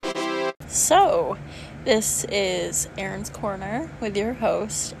So, this is Erin's Corner with your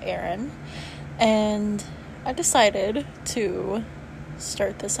host, Erin, and I decided to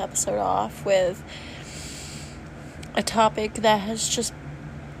start this episode off with a topic that has just,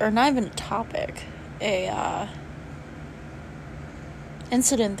 or not even a topic, a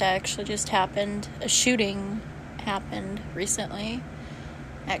incident that actually just happened. A shooting happened recently,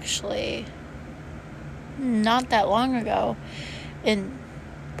 actually not that long ago,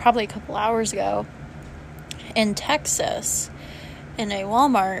 probably a couple hours ago, in Texas, in a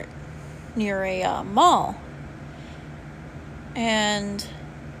Walmart near a mall. And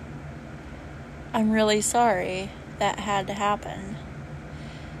I'm really sorry that had to happen.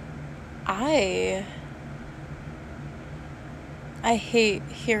 I hate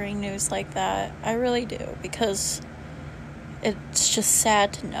hearing news like that. I really do, because it's just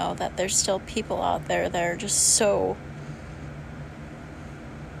sad to know that there's still people out there that are just so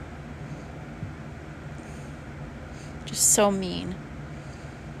mean,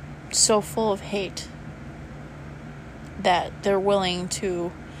 so full of hate, that they're willing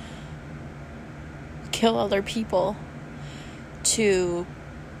to kill other people to,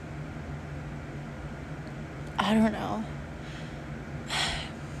 I don't know.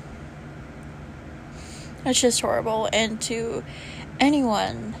 It's just horrible. And to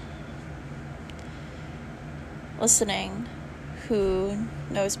anyone listening who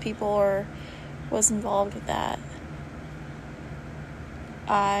knows people or was involved with that,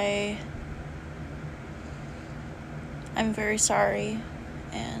 I'm very sorry,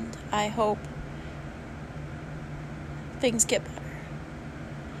 and I hope things get better,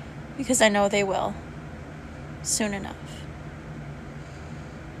 because I know they will soon enough.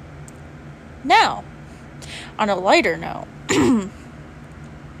 Now, on a lighter note,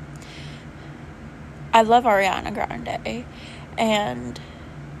 I love Ariana Grande, and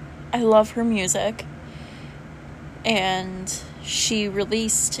I love her music, and she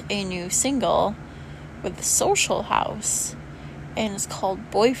released a new single with Social House, and it's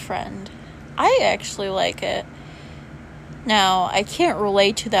called Boyfriend. I actually like it. Now, I can't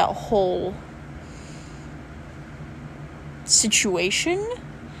relate to that whole situation.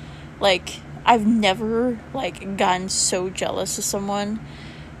 Like, I've never, gotten so jealous of someone,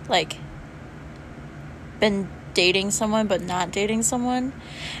 been dating someone but not dating someone.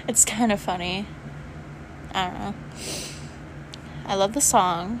 It's kind of funny. I don't know. I love the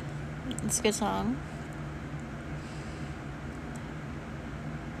song. It's a good song.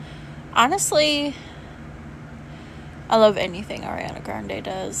 Honestly, I love anything Ariana Grande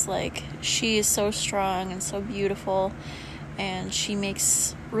does. She is so strong and so beautiful, and she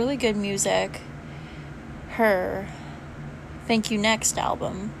makes really good music. Her Thank You Next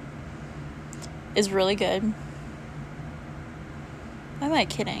album is really good. Am I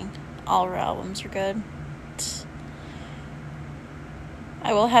kidding? All her albums are good.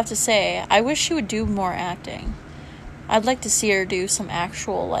 I will have to say, I wish she would do more acting. I'd like to see her do some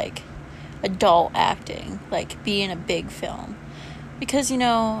actual, adult acting, be in a big film. Because,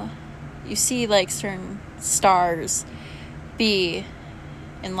 you see, certain stars be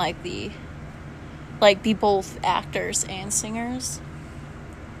in, be both actors and singers.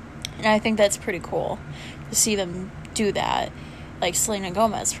 And I think that's pretty cool to see them do that. Like Selena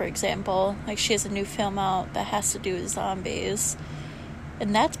Gomez, for example. She has a new film out that has to do with zombies.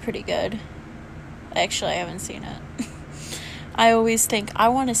 And that's pretty good. Actually, I haven't seen it. I always think I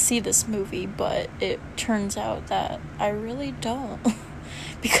want to see this movie, but it turns out that I really don't.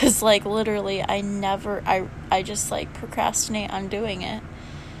 Because, literally, I just, procrastinate on doing it.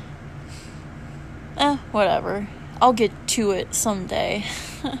 Whatever. I'll get to it someday.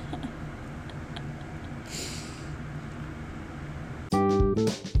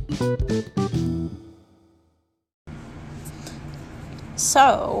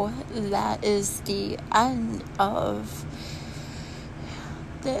 So, that is the end of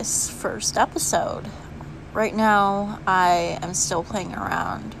this first episode. Right now, I am still playing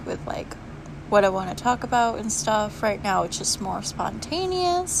around with, what I want to talk about and stuff. Right now, it's just more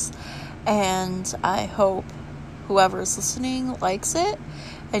spontaneous, and I hope whoever's listening likes it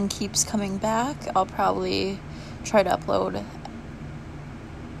and keeps coming back. I'll probably try to upload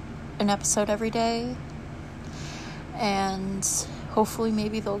an episode every day, and hopefully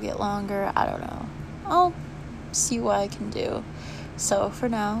maybe they'll get longer. I don't know. I'll see what I can do. So for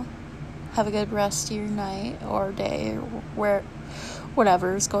now, have a good rest of your night or day or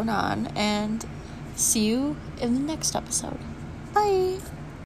whatever's going on, and see you in the next episode. Bye.